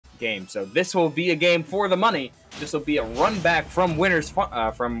game. So this will be a game for the money. This will be a run back from winners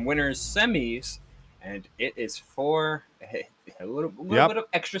semis, and it is for a little bit of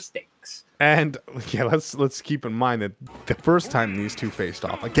extra stakes. And yeah, let's keep in mind that the first time these two faced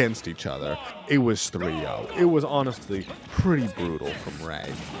off against each other, it was 3-0. It was honestly pretty brutal from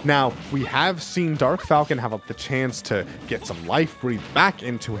Ray. Now, we have seen Dark Falcon have the chance to get some life breathed back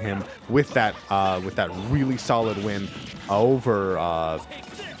into him with that really solid win over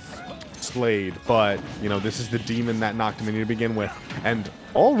Slade, but you know, this is the demon that knocked him in to begin with. And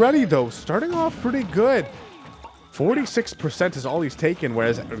already though, starting off pretty good. 46% is all he's taken,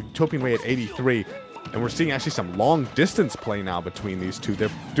 whereas UtopianRay at 83. And we're seeing actually some long distance play now between these two. They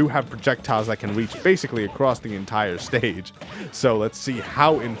do have projectiles that can reach basically across the entire stage. So let's see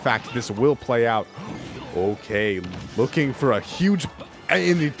how, in fact, this will play out. Okay, looking for a huge...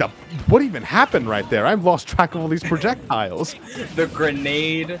 what even happened right there? I've lost track of all these projectiles. The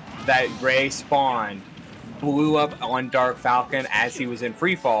grenade that Ray spawned blew up on Dark Falcon as he was in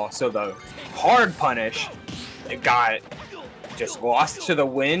free fall. So the hard punish... it got just lost to the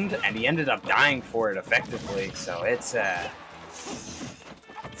wind, and he ended up dying for it effectively. So it's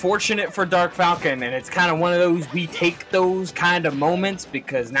fortunate for Dark Falcon, and it's kind of one of those, we take those kind of moments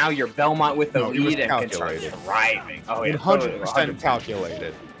because now you're Belmont with the lead and can start thriving. Oh, yeah, 100%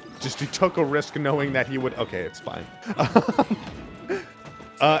 calculated. Just he took a risk knowing that he would... okay, it's fine.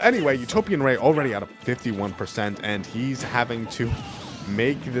 Anyway, UtopianRay already out of 51%, and he's having to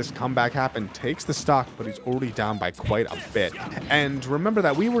make this comeback happen. Takes the stock, but he's already down by quite a bit. And remember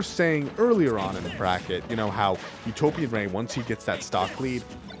that we were saying earlier on in the bracket, you know, how UtopianRay, once he gets that stock lead,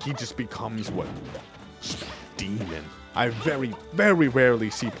 he just becomes what? Just demon. I very, very rarely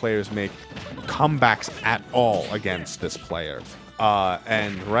see players make comebacks at all against this player.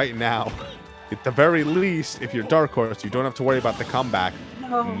 And right now, at the very least, if you're Dark Horse, you don't have to worry about the comeback.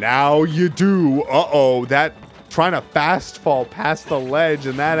 No. Now you do. Uh-oh, that trying to fast fall past the ledge,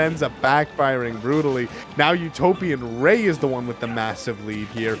 and that ends up backfiring brutally. Now UtopianRay is the one with the massive lead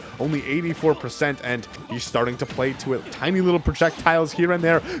here, only 84%, and he's starting to play to it. Tiny little projectiles here and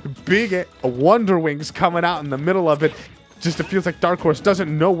there, big Wonder Wings coming out in the middle of it. Just it feels like Dark Horse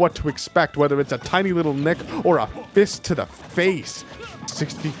doesn't know what to expect, whether it's a tiny little nick or a fist to the face.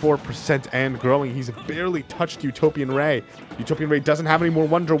 64% and growing. He's barely touched UtopianRay. UtopianRay doesn't have any more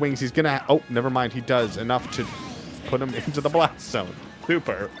Wonder Wings. He's gonna... oh, never mind. He does enough to put him into the blast zone.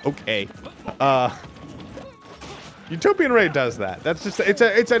 Super. Okay. UtopianRay does that. That's just...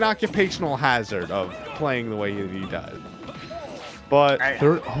 it's an occupational hazard of playing the way he does. But...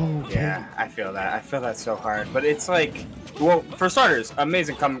 oh, okay. Yeah, I feel that. I feel that so hard. But it's like... well, for starters,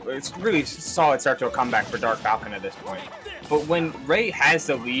 amazing it's really solid start to a comeback for Dark Falcon at this point. But when Ray has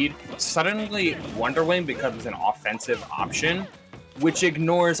the lead, suddenly Wonder Wing becomes an offensive option, which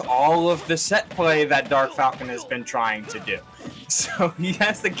ignores all of the set play that Dark Falcon has been trying to do. So he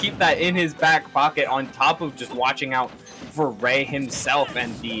has to keep that in his back pocket on top of just watching out for Ray himself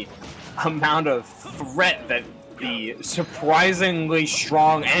and the amount of threat that the surprisingly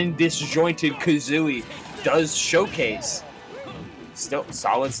strong and disjointed Kazooie does showcase. Still,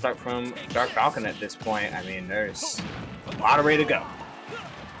 solid start from Dark Falcon at this point. I mean, there's a lot of way to go.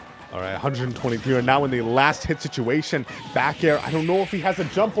 All right, 123 are now in the last hit situation. Back air, I don't know if he has a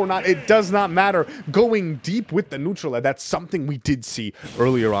jump or not. It does not matter. Going deep with the neutral air, that's something we did see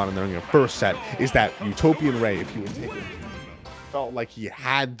earlier on in the first set, is that UtopianRay, if he would take it, felt like he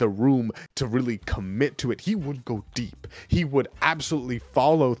had the room to really commit to it, he would go deep. He would absolutely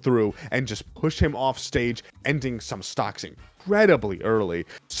follow through and just push him off stage, ending some stocks incredibly early.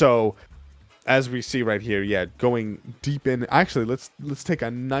 So as we see right here, yeah, going deep in. Actually, let's take a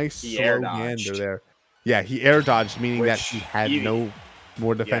nice slow gander there. Yeah, he air dodged, meaning that he had no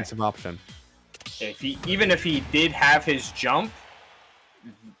more defensive option. Even if he did have his jump,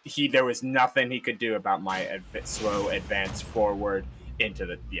 there was nothing he could do about my slow advance forward into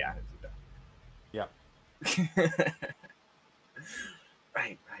the yeah.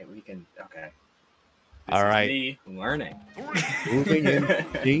 Right, we can. Okay. All right. Me learning. Moving in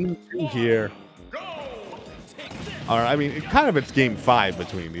game 2 here. All right, I mean, it's game 5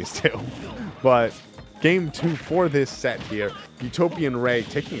 between these two, but game 2 for this set here. UtopianRay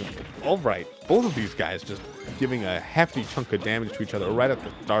taking all right. Both of these guys just giving a hefty chunk of damage to each other right at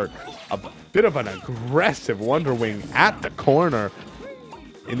the start. A bit of an aggressive Wonder Wing at the corner.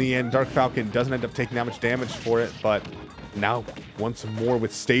 In the end, Dark Falcon doesn't end up taking that much damage for it, but now once more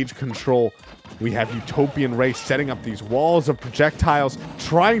with stage control, we have UtopianRay setting up these walls of projectiles,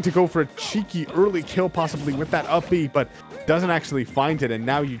 trying to go for a cheeky early kill possibly with that up B, but doesn't actually find it. And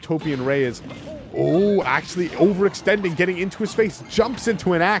now UtopianRay is Oh, actually overextending, getting into his face, jumps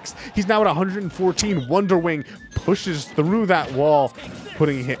into an axe. He's now at 114. Wonder Wing pushes through that wall,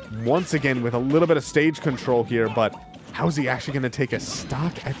 putting him once again with a little bit of stage control here, but how's he actually going to take a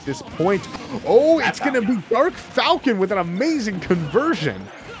stock at this point? Oh, it's going to be Dark Falcon with an amazing conversion.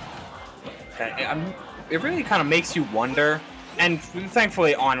 It really kind of makes you wonder, and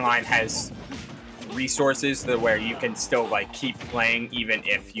thankfully online has resources where you can still like keep playing even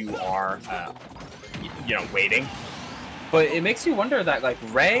if you are you know, waiting. But it makes you wonder that like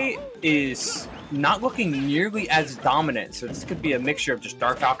Ray is not looking nearly as dominant, so this could be a mixture of just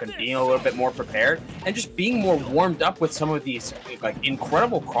Dark Falcon being a little bit more prepared and just being more warmed up with some of these like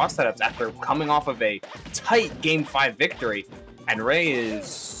incredible cross setups after coming off of a tight Game 5 victory. And Ray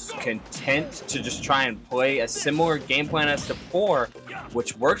is content to just try and play a similar game plan as to 4,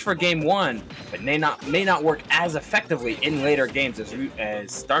 which worked for Game 1, but may not work as effectively in later games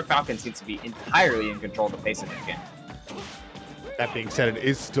as Dark Falcon seems to be entirely in control of the pace of the game. That being said, it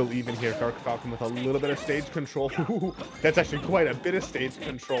is still even here. Dark Falcon with a little bit of stage control. Ooh, that's actually quite a bit of stage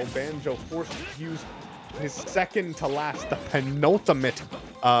control. Banjo forced to use his second to last, the penultimate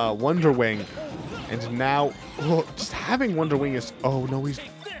Wonder Wing. And now, just having Wonder Wing is... Oh, no,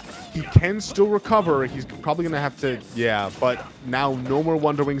 he can still recover. He's probably going to have to... Yeah, but now no more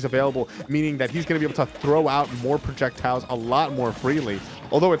Wonder Wings available, meaning that he's going to be able to throw out more projectiles a lot more freely.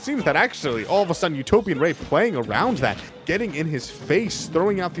 Although it seems that actually, all of a sudden, UtopianRay playing around that, getting in his face,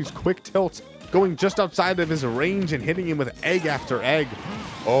 throwing out these quick tilts, going just outside of his range and hitting him with egg after egg.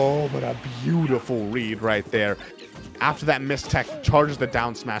 Oh, but a beautiful read right there. After that mistech, charges the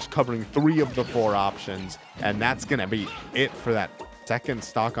down smash, covering 3 of the 4 options. And that's going to be it for that second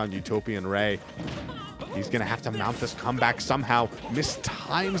stock on UtopianRay. He's going to have to mount this comeback somehow.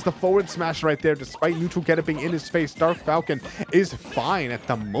 Mistimes the forward smash right there, despite neutral getting in his face. Dark Falcon is fine at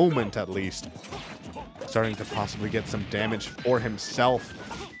the moment, at least. Starting to possibly get some damage for himself.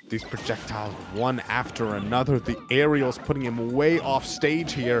 These projectiles, one after another. The aerials putting him way off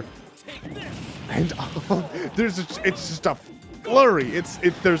stage here. And it's just a flurry.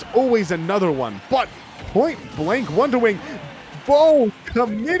 There's always another one. But point blank, Wonder Wing, boom,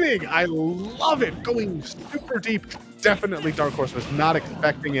 committing. I love it. Going super deep. Definitely Dark Horse was not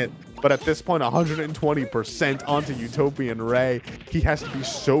expecting it. But at this point, 120% onto UtopianRay. He has to be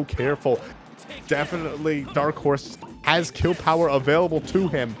so careful. Definitely Dark Horse has kill power available to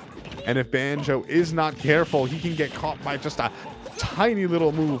him. And if Banjo is not careful, he can get caught by just a tiny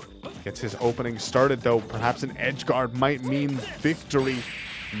little move. Gets his opening started, though. Perhaps an edge guard might mean victory.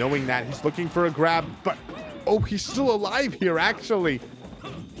 Knowing that he's looking for a grab, but oh, he's still alive here, actually.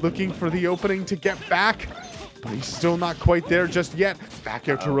 Looking for the opening to get back, but he's still not quite there just yet. Back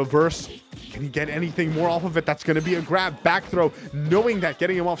air to reverse. Can he get anything more off of it? That's going to be a grab. Back throw, knowing that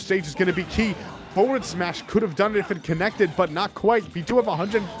getting him off stage is going to be key. Forward smash could have done it if it connected, but not quite. We do have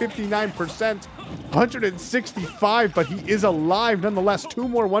 159%, 165, but he is alive nonetheless. 2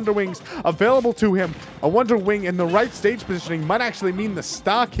 more Wonder Wings available to him. A Wonder Wing in the right stage positioning might actually mean the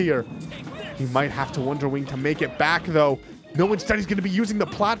stock here. He might have to Wonder Wing to make it back, though. No, instead he's going to be using the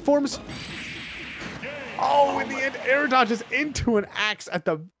platforms. Oh, in the end, air dodges into an axe at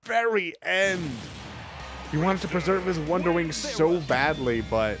the very end. He wanted to preserve his Wonder Wings so badly,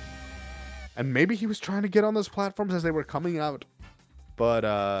 but... And maybe he was trying to get on those platforms as they were coming out. But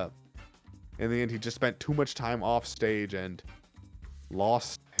in the end, he just spent too much time off stage and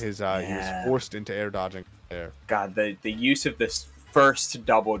lost his... He was forced into air dodging there. God, the use of this first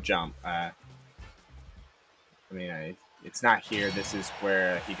double jump. I mean, it's not here. This is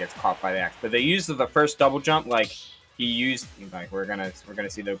where he gets caught by the axe. But the use of the first double jump, like, he used... Like, we're gonna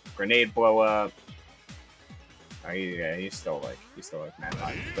see the grenade blow up. Oh, yeah, he's still like mad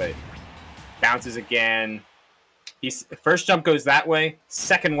hot. But... bounces again. First jump goes that way.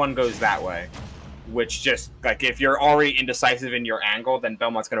 Second one goes that way. Which just, like, if you're already indecisive in your angle, then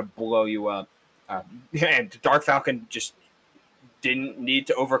Belmont's going to blow you up. And Dark Falcon just didn't need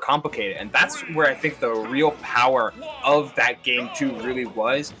to overcomplicate it. And that's where I think the real power of that game 2 really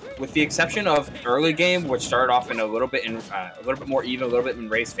was. With the exception of early game, which started off in a little bit more even, a little bit in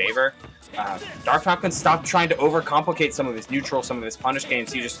Ray's favor. Dark Falcon stopped trying to overcomplicate some of his neutral, some of his punish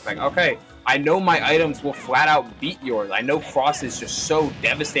games. He just like, okay, I know my items will flat out beat yours. I know cross is just so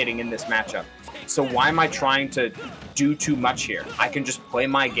devastating in this matchup. So why am I trying to do too much here? I can just play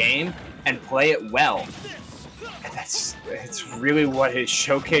my game and play it well. And it's really what has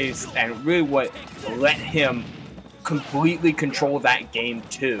showcased and really what let him completely control that game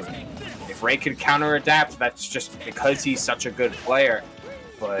 2. If Ray could counter-adapt, that's just because he's such a good player.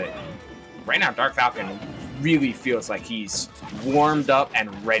 But right now, Dark Falcon really feels like he's warmed up and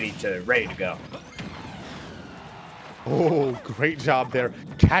ready to go. Oh, great job there.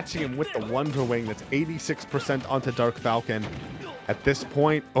 Catching him with the Wonder Wing. That's 86% onto Dark Falcon. At this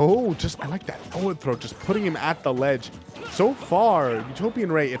point, oh, I like that forward throw, just putting him at the ledge. So far,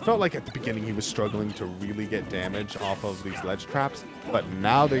 UtopianRay, it felt like at the beginning he was struggling to really get damage off of these ledge traps, but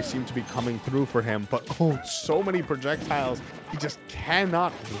now they seem to be coming through for him. But oh, so many projectiles. He just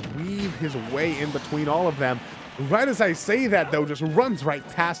cannot weave his way in between all of them. Right as I say that, though, just runs right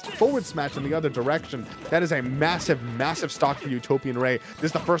past, forward smash in the other direction. That is a massive, massive stock for UtopianRay. This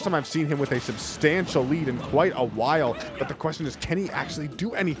is the first time I've seen him with a substantial lead in quite a while. But the question is, can he actually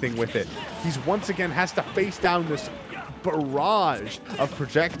do anything with it? He's once again has to face down this barrage of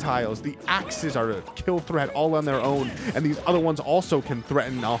projectiles. The axes are a kill threat all on their own, and these other ones also can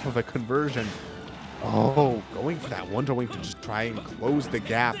threaten off of a conversion. Oh, going for that Wonder Wing to just try and close the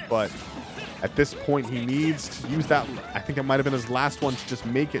gap, but at this point, he needs to use that. I think it might have been his last one to just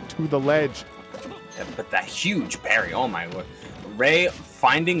make it to the ledge. Yeah, but that huge parry, oh my lord. Ray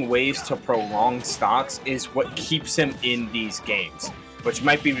finding ways to prolong stocks is what keeps him in these games, which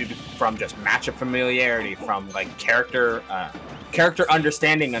might be from just matchup familiarity, from like character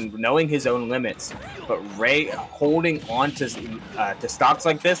understanding and knowing his own limits. But Ray holding on to stocks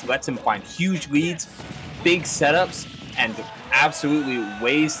like this lets him find huge leads, big setups, and absolutely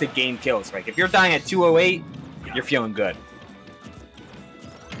ways to gain kills. Like if you're dying at 208, you're feeling good.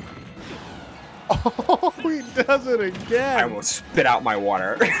 Oh, he does it again. I will spit out my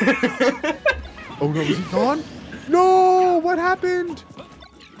water. Oh no, is he gone? No, what happened?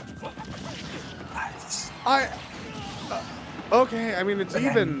 Okay, I mean, it's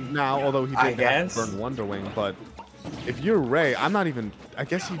even now, although he did have to burn Wonder Wing, but if you're Ray, I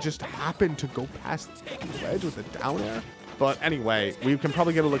guess he just happened to go past the ledge with a down air. But anyway, we can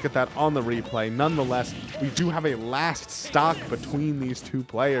probably get a look at that on the replay. Nonetheless, we do have a last stock between these two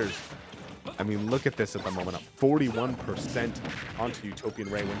players. I mean, look at this at the moment, up 41% onto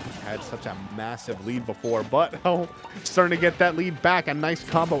UtopianRay when he had such a massive lead before. But, oh, starting to get that lead back. A nice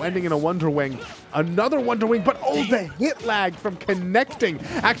combo ending in a Wonder Wing. Another Wonder Wing, but oh, the hit lag from connecting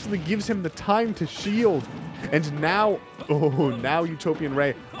actually gives him the time to shield. And now, now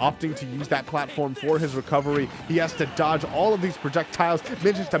UtopianRay opting to use that platform for his recovery. He has to dodge all of these projectiles,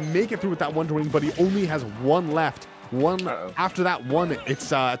 manages to make it through with that Wonder Wing, but he only has one left. After that one,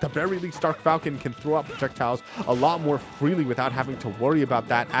 it's at the very least Dark Falcon can throw out projectiles a lot more freely without having to worry about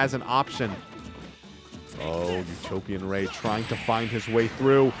that as an option. Oh, UtopianRay trying to find his way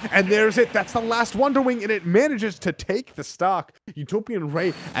through. And there's it. That's the last Wonder Wing, and it manages to take the stock.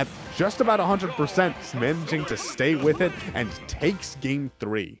 UtopianRay at just about 100%, managing to stay with it and takes game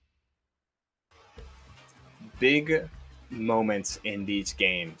 3. Big moments in these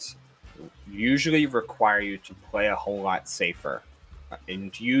games usually require you to play a whole lot safer,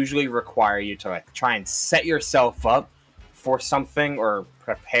 and usually require you to like try and set yourself up for something or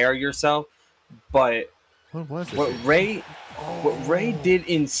prepare yourself. But what Ray did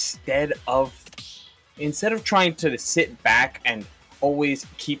instead of trying to sit back and always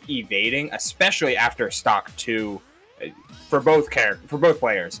keep evading, especially after stock 2, for both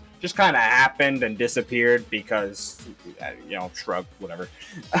players, just kind of happened and disappeared because, shrug, whatever.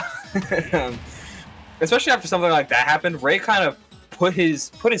 Especially after something like that happened, Ray kind of put his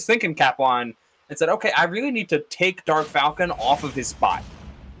thinking cap on and said, okay, I really need to take Dark Falcon off of his spot.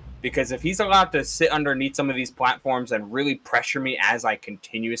 Because if he's allowed to sit underneath some of these platforms and really pressure me as I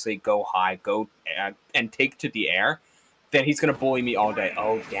continuously go high, and take to the air, then he's going to bully me all day.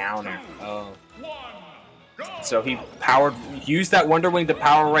 Oh, downer. Oh. So he used that Wonder Wing to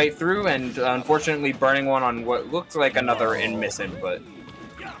power right through, and unfortunately burning one on what looked like another and missing, but...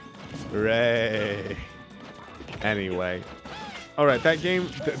 Ray. Anyway. All right, that game,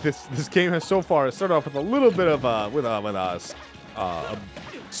 this game has so far started off with a little bit of a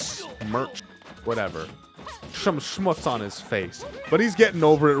smirch, whatever, some schmutz on his face, but he's getting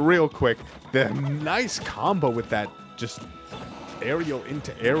over it real quick. The nice combo with that just aerial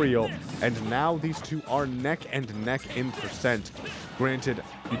into aerial, and now these two are neck and neck in percent. Granted,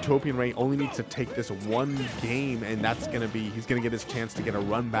 UtopianRay only needs to take this one game, and that's gonna be, he's gonna get his chance to get a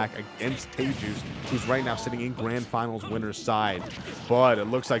run back against Tejuice, who's right now sitting in Grand Finals winner's side. But it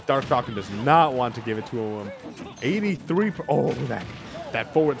looks like Dark Falcon does not want to give it to him. 83, oh,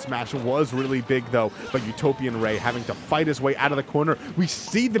 that forward smash was really big though, but UtopianRay having to fight his way out of the corner. We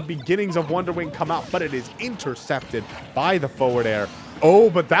see the beginnings of Wonder Wing come out, but it is intercepted by the forward air. Oh,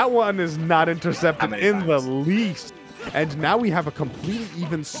 but that one is not intercepted in the least. And now we have a completely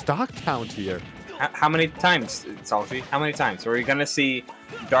even stock count here. How many times, Salty? How many times are we gonna see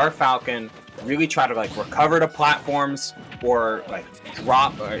Dark Falcon really try to like recover to platforms or like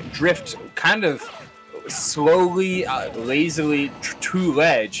drop or drift kind of slowly, lazily to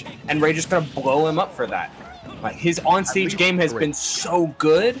ledge, and Ray just gonna blow him up for that. Like, his on-stage game has been so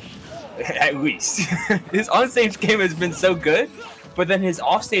good, at least. His on-stage game has been so good, but then his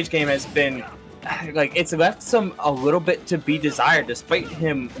off-stage game has been, like, it's left a little bit to be desired. Despite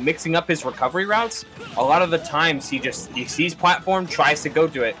him mixing up his recovery routes, a lot of the times he sees platform, tries to go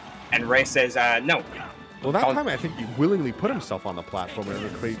to it, and Ray says, no. Well, that time I think he willingly put himself on the platform in order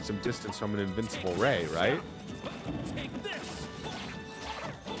to create some distance from an invincible Ray, right?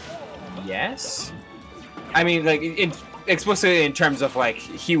 Yes. I mean, like, explicitly in terms of, like,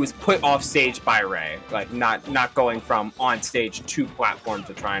 he was put off stage by Ray, like, not going from on stage to platform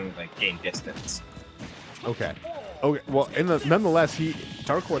to try and, like, gain distance. Okay. Well, nonetheless,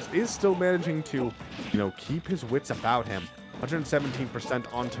 Dark Horse is still managing to, keep his wits about him.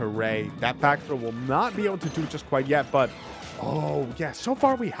 117% onto Ray. That back throw will not be able to do just quite yet, but oh yeah, so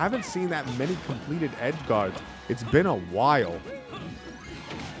far we haven't seen that many completed edge guards. It's been a while.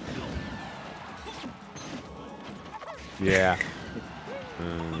 Yeah.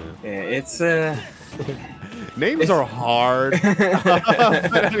 Yeah, it's names are hard.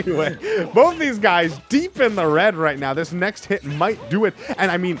 But anyway, both these guys deep in the red right now. This next hit might do it. And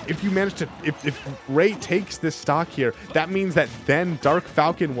I mean, if you manage to, if Ray takes this stock here, that means that then Dark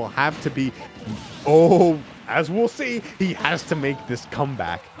Falcon will have to be, as we'll see, he has to make this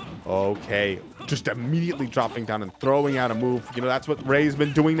comeback. Okay, just immediately dropping down and throwing out a move. That's what Ray's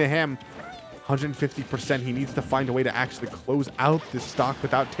been doing to him. 150%. He needs to find a way to actually close out this stock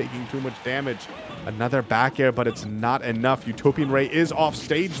without taking too much damage. Another back air, but it's not enough. Utopian Ray is off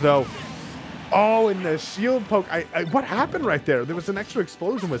stage, though. Oh, and the shield poke. What happened right there? There was an extra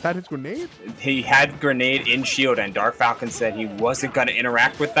explosion. Was that his grenade? He had grenade in shield, and Dark Falcon said he wasn't going to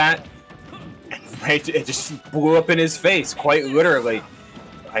interact with that. And Ray, it just blew up in his face, quite literally.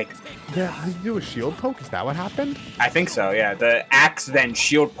 Like, yeah, how do you do a shield poke? Is that what happened? I think so, yeah. The axe then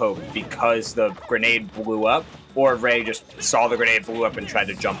shield poked because the grenade blew up, or Ray just saw the grenade blew up and tried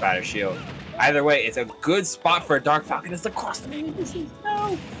to jump out of shield. Either way, it's a good spot for a Dark Falcon. It's across the main.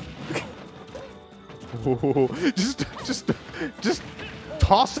 No. just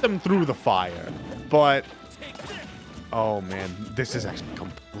toss him through the fire. But oh man, this is actually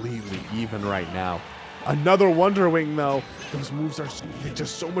completely even right now. Another Wonder Wing, though. Those moves are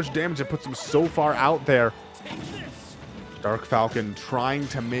just so much damage. It puts him so far out there. Dark Falcon trying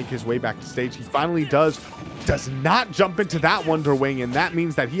to make his way back to stage. He finally does not jump into that Wonder Wing, and that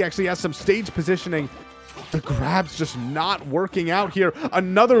means that he actually has some stage positioning. The grab's just not working out here.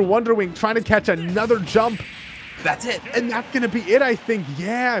 Another Wonder Wing trying to catch another jump. That's it. And that's going to be it, I think.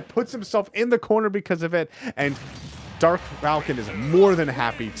 Yeah, puts himself in the corner because of it. And Dark Falcon is more than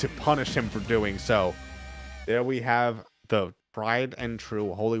happy to punish him for doing so. There we have the tried and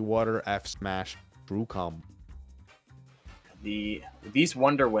true Holy Water F Smash True Com. These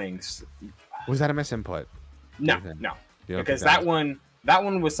Wonder Wings. Was that a misinput? No. Because that one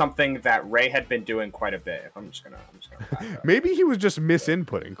was something that Ray had been doing quite a bit. I'm just gonna Maybe he was just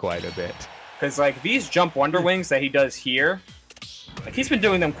misinputting quite a bit. Because like these jump Wonder Wings that he does here, like he's been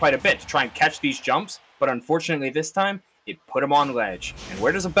doing them quite a bit to try and catch these jumps, but unfortunately this time it put him on ledge. And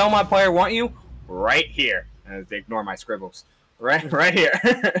where does a Belmont player want you? Right here. And they ignore my scribbles. Right here.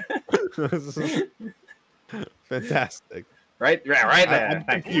 Fantastic. Right there.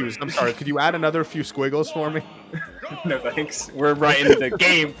 I'm confused. I'm sorry. Could you add another few squiggles for me? No thanks. We're right into the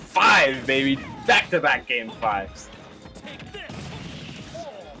game 5, baby. Back-to-back game 5s.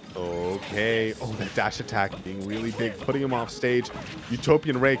 Okay. Oh, that dash attack being really big, putting him off stage.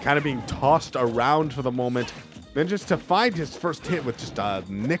 Utopian Ray kind of being tossed around for the moment. Manages to find his first hit with just a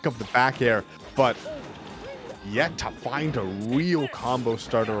nick of the back air, but yet to find a real combo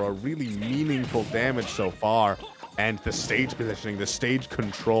starter, a really meaningful damage so far. And the stage positioning, the stage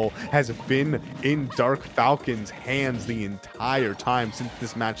control has been in Dark Falcon's hands the entire time since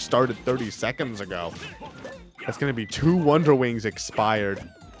this match started 30 seconds ago. That's going to be 2 Wonder Wings expired,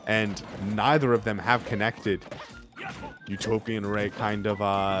 and neither of them have connected. Utopian Ray kind of,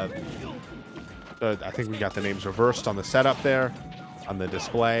 I think we got the names reversed on the setup there, on the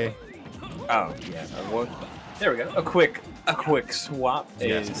display. Oh, yeah. Well, there we go. A quick swap.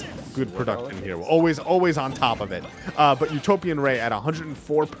 Yes, good production here. Always on top of it. But Utopian Ray at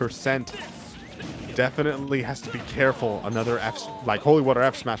 104%. Definitely has to be careful. Another Holy Water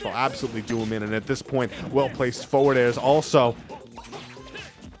F Smash will absolutely do him in. And at this point, well-placed forward airs also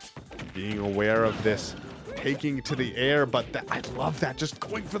being aware of this. Taking it to the air, but I love that. Just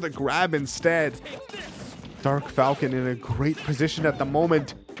going for the grab instead. Dark Falcon in a great position at the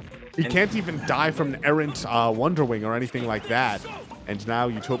moment. He can't even die from an errant Wonder Wing or anything like that. And now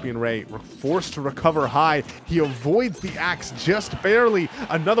UtopianRay forced to recover high. He avoids the axe just barely.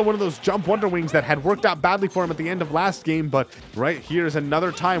 Another one of those jump Wonder Wings that had worked out badly for him at the end of last game. But right here is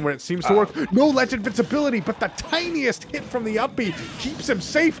another time where it seems to work. No ledge invincibility, but the tiniest hit from the up B keeps him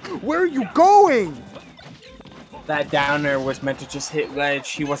safe. Where are you going? That downer was meant to just hit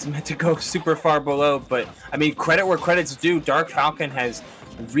ledge. He wasn't meant to go super far below. But, I mean, credit where credit's due. Dark Falcon has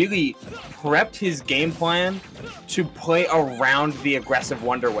really prepped his game plan to play around the aggressive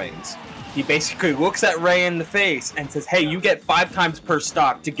Wonder Wings. He basically looks at Ray in the face and says, hey, you get 5 times per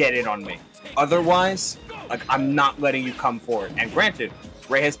stock to get in on me. Otherwise, like, I'm not letting you come forward. And granted,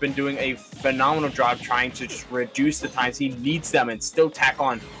 Ray has been doing a phenomenal job trying to just reduce the times he needs them and still tack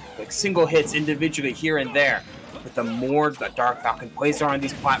on like single hits individually here and there. But the more that Dark Falcon plays around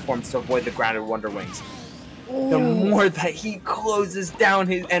these platforms to avoid the grounded Wonder Wings, the more that he closes down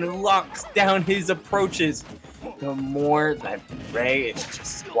his and locks down his approaches, the more that Ray is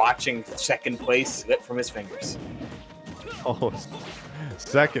just watching second place slip from his fingers. Oh,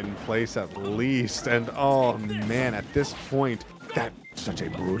 second place at least. And oh man, at this point, that's such a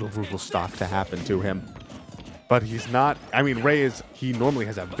brutal stock to happen to him. But he's not, I mean, Ray he normally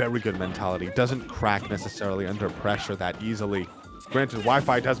has a very good mentality, doesn't crack necessarily under pressure that easily. Granted,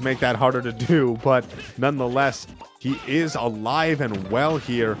 Wi-Fi does make that harder to do, but nonetheless, he is alive and well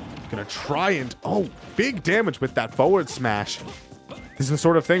here. Gonna try and, big damage with that forward smash. This is the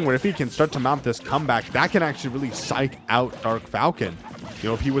sort of thing where if he can start to mount this comeback, that can actually really psych out Dark Falcon. You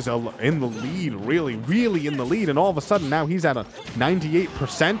know, if he was in the lead, really in the lead, and all of a sudden now he's at a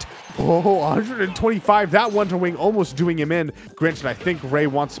 98%. Oh, 125. That Wonder Wing almost doing him in. Granted, I think Ray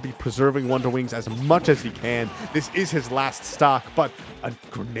wants to be preserving Wonder Wings as much as he can. This is his last stock, but a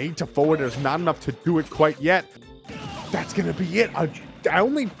grenade to forward is not enough to do it quite yet. That's going to be it.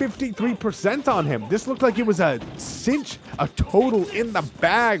 Only 53% on him. This looked like it was a cinch, a total in the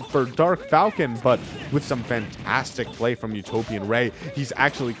bag for Dark Falcon, but with some fantastic play from UtopianRay, he's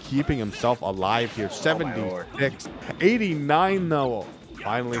actually keeping himself alive here. 76, 89 though.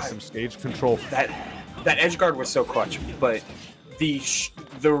 Finally, some stage control. That edge guard was so clutch, but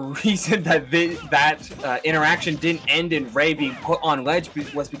the reason that that interaction didn't end in Ray being put on ledge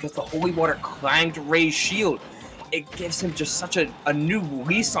was because the holy water clanged Ray's shield. It gives him just such a new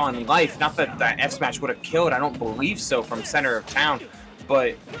lease on life. Not that that F smash would have killed. I don't believe so from center of town,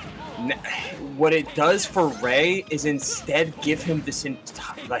 but what it does for Ray is instead give him this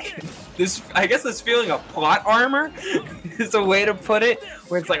I guess this feeling of plot armor is a way to put it,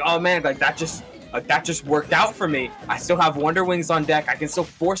 where it's like, oh man, like that just worked out for me. I still have Wonder Wings on deck. I can still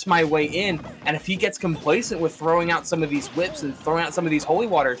force my way in. And if he gets complacent with throwing out some of these whips and throwing out some of these holy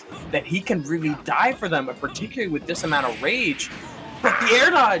waters, then he can really die for them, particularly with this amount of rage. But the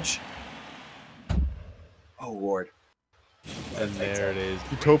air dodge! Oh lord. And there it is.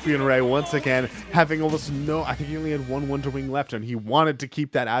 UtopianRay once again having almost no, I think he only had 1 Wonder Wing left, and he wanted to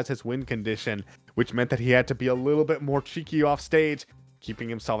keep that as his win condition, which meant that he had to be a little bit more cheeky off stage, keeping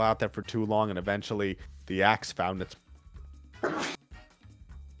himself out there for too long, and eventually the axe found its...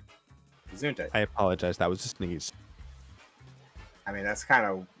 I apologize, that was a sneeze. I mean, that's kind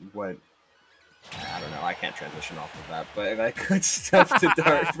of what... I don't know, I can't transition off of that, but like, good stuff to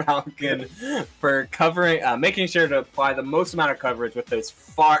Dark Falcon for covering, making sure to apply the most amount of coverage with those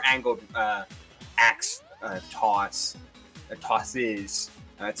far-angled axe tosses.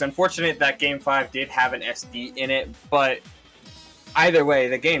 It's unfortunate that Game 5 did have an SD in it, but either way,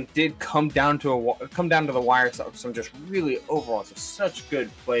 the game did come down to the wire. So some just really overall just such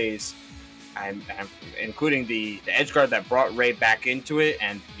good plays, and including the edge guard that brought Ray back into it,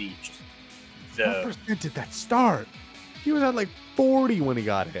 and what percent did that start? He was at like 40 when he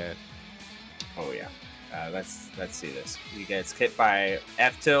got hit. Oh yeah. Let's see this. He gets hit by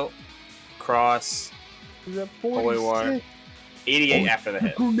F tilt, cross, holy war, 88 after the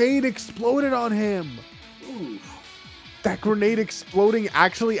hit. Grenade exploded on him. Ooh. That grenade exploding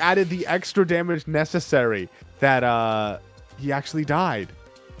actually added the extra damage necessary that he actually died.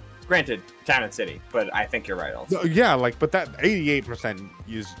 Granted, town and city, but I think you're right also. Yeah, like, but that 88%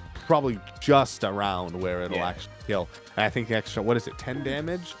 is probably just around where it'll actually kill. And I think the extra, what is it, 10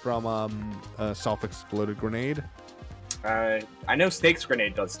 damage from a self-exploded grenade? I know Snake's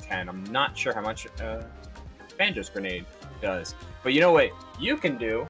grenade does 10. I'm not sure how much Banjo's grenade does. But you know what you can do